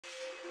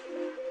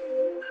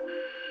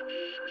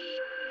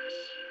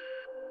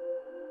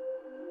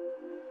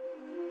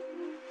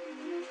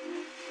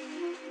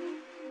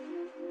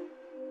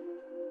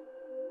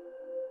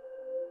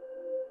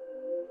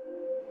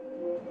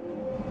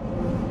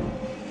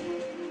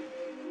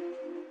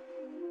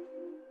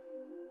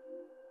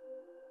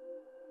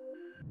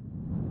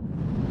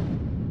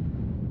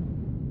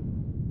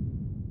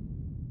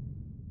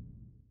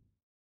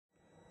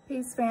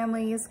Peace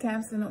family, it's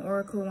Captain the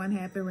Oracle, One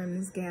Happy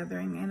Remnants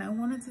Gathering, and I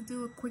wanted to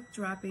do a quick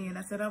drop-in.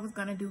 I said I was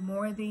going to do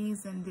more of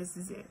these, and this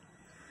is it.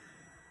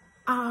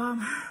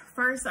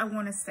 First, I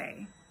want to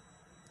say,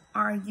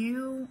 are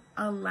you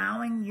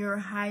allowing your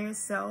higher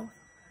self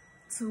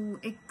to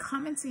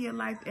come into your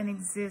life and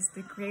exist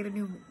to create a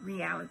new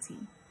reality?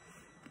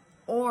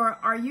 Or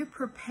are you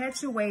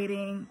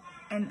perpetuating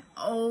an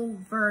old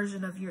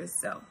version of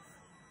yourself,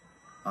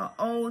 an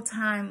old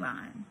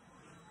timeline?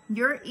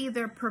 You're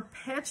either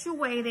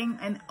perpetuating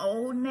an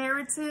old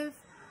narrative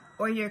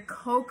or you're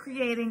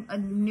co-creating a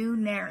new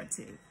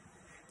narrative.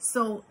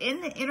 So in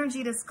the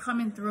energy that's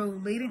coming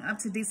through leading up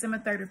to December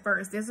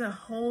 31st, there's a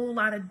whole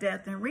lot of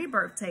death and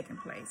rebirth taking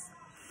place.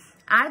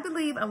 I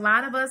believe a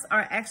lot of us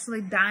are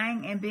actually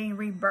dying and being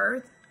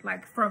rebirthed,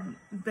 like from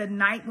the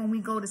night when we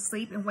go to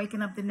sleep and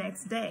waking up the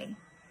next day.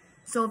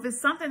 So if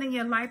it's something in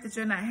your life that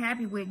you're not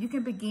happy with, you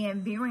can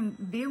begin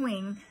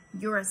viewing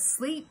your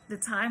sleep, the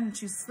time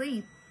that you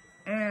sleep,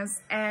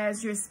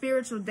 as your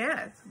spiritual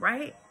death,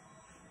 right?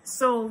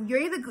 So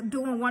you're either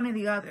doing one or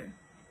the other.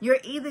 You're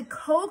either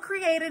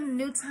co-creating a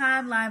new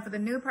timeline for the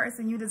new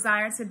person you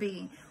desire to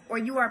be, or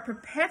you are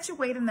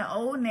perpetuating the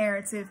old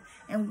narrative.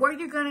 And what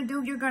you're going to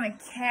do, you're going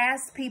to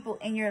cast people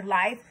in your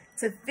life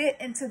to fit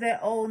into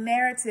that old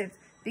narrative,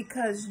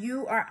 because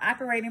you are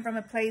operating from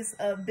a place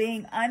of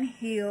being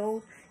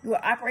unhealed. You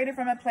are operating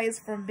from a place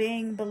from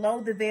being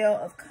below the veil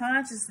of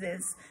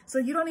consciousness. So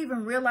you don't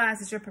even realize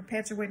that you're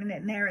perpetuating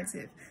that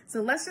narrative.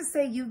 So let's just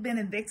say you've been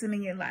a victim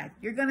in your life.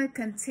 You're going to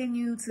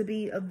continue to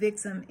be a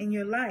victim in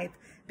your life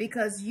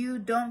because you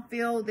don't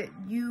feel that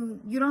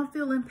you don't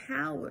feel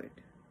empowered.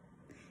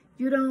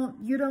 You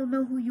don't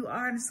know who you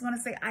are. I just want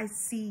to say, I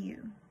see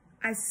you.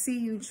 I see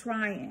you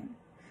trying.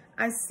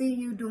 I see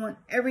you doing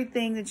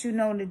everything that you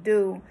know to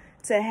do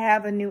to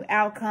have a new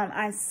outcome.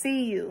 I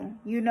see you.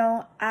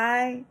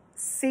 I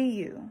see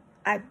you.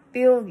 I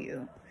feel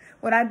you.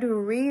 When I do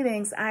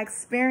readings, I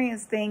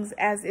experience things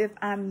as if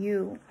I'm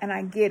you, and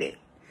I get it.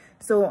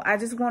 So I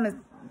just wanted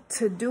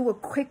to do a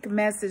quick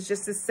message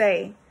just to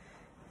say,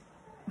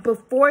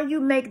 before you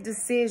make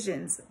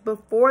decisions,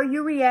 before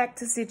you react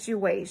to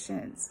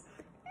situations,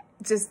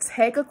 just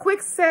take a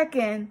quick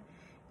second.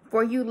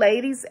 For you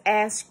ladies,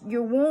 ask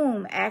your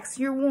womb,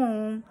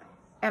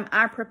 am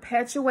I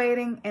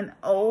perpetuating an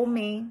old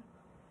me,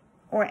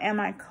 or am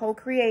I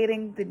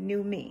co-creating the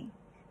new me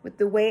with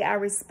the way I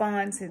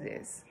respond to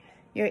this?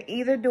 You're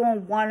either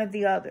doing one or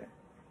the other.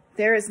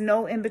 There is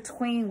no in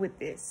between with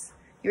this.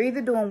 You're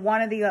either doing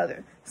one or the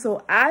other.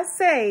 So I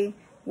say,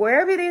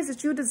 wherever it is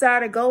that you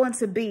desire to go and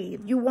to be,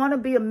 if you want to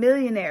be a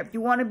millionaire, if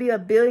you want to be a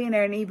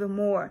billionaire and even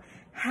more,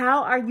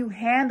 how are you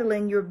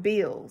handling your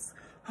bills?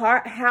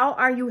 How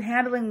are you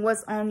handling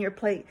what's on your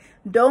plate?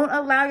 Don't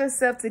allow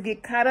yourself to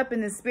get caught up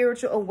in the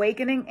spiritual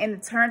awakening and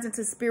it turns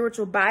into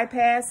spiritual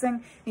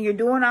bypassing, and you're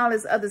doing all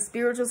this other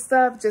spiritual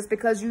stuff just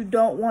because you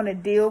don't want to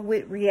deal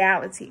with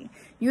reality.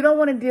 You don't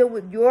want to deal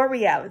with your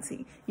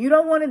reality. You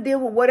don't want to deal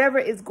with whatever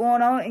is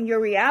going on in your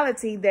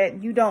reality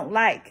that you don't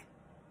like.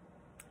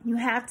 You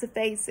have to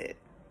face it.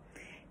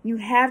 You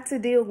have to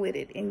deal with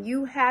it. And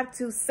you have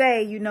to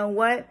say, you know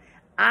what?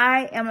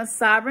 I am a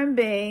sovereign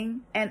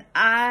being and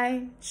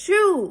I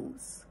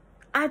choose.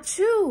 I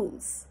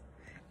choose.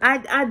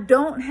 I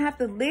don't have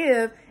to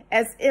live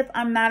as if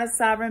I'm not a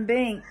sovereign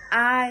being.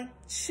 I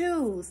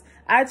choose.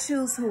 I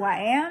choose who I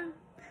am.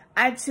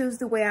 I choose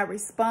the way I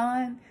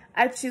respond.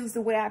 I choose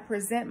the way I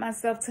present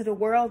myself to the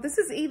world. This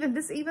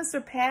even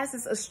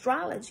surpasses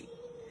astrology.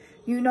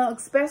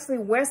 Especially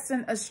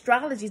Western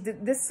astrology,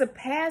 this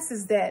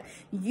surpasses that.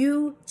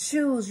 You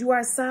choose. You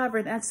are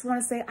sovereign. I just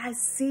want to say, I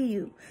see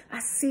you. I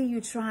see you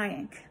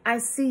trying. I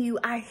see you.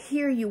 I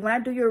hear you. When I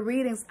do your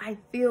readings, I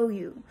feel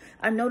you.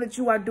 I know that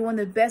you are doing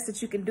the best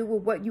that you can do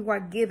with what you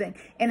are giving.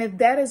 And if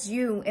that is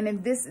you, and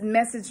if this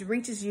message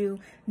reaches you,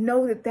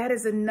 know that that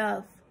is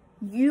enough.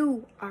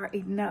 You are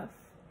enough.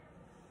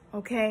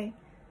 Okay?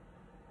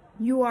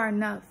 You are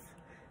enough.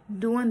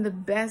 Doing the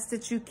best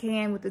that you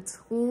can with the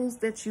tools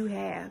that you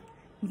have.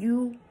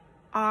 You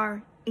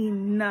are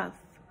enough.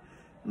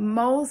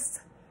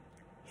 Most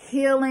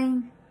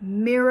healing,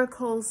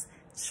 miracles,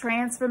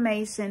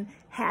 transformation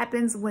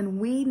happens when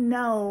we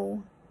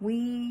know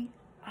we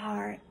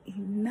are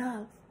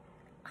enough.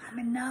 I'm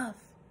enough.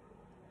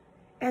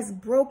 As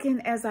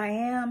broken as I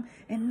am,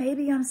 and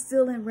maybe I'm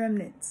still in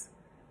remnants,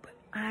 but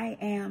I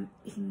am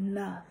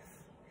enough.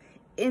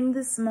 In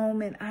this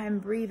moment, I am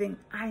breathing.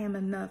 I am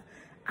enough.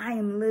 I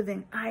am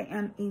living. I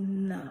am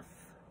enough.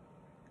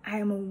 I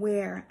am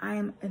aware. I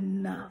am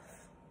enough.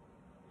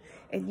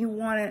 And you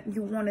want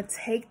to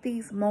take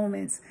these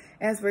moments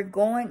as we're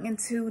going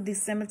into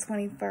December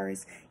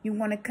 21st. You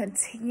want to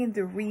continue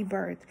the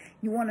rebirth.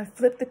 You want to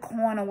flip the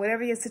coin or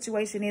whatever your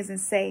situation is and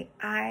say,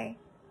 I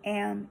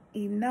am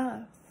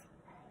enough.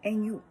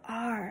 And you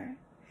are.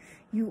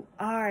 You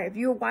are. If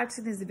you're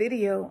watching this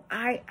video,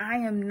 I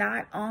am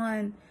not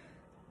on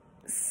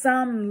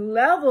some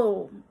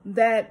level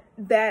that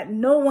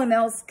no one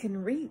else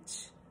can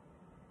reach.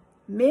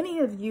 Many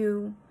of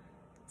you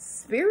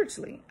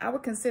spiritually, I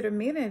would consider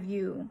many of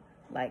you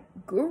like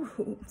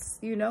gurus,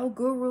 you know,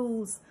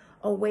 gurus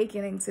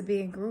awakening to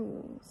being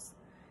gurus.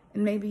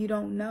 And maybe you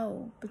don't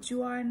know, but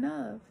you are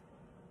enough.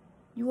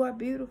 You are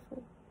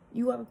beautiful.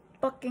 You are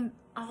fucking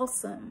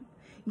awesome.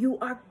 You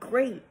are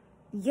great.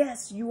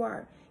 Yes, you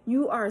are.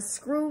 You are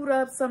screwed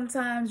up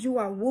sometimes. You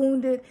are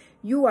wounded.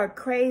 You are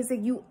crazy.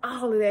 You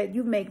all of that.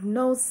 You make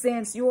no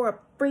sense. You are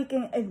a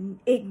freaking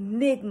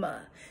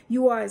enigma.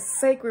 You are a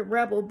sacred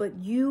rebel, but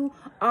you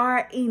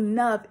are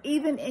enough.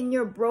 Even in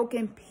your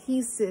broken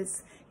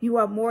pieces, you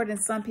are more than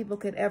some people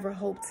could ever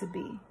hope to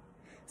be.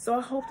 So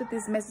I hope that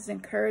this message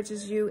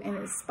encourages you and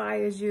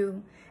inspires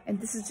you. And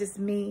this is just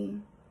me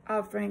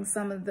offering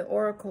some of the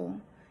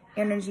oracle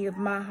energy of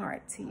my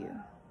heart to you.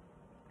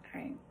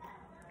 All right.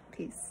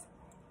 Peace.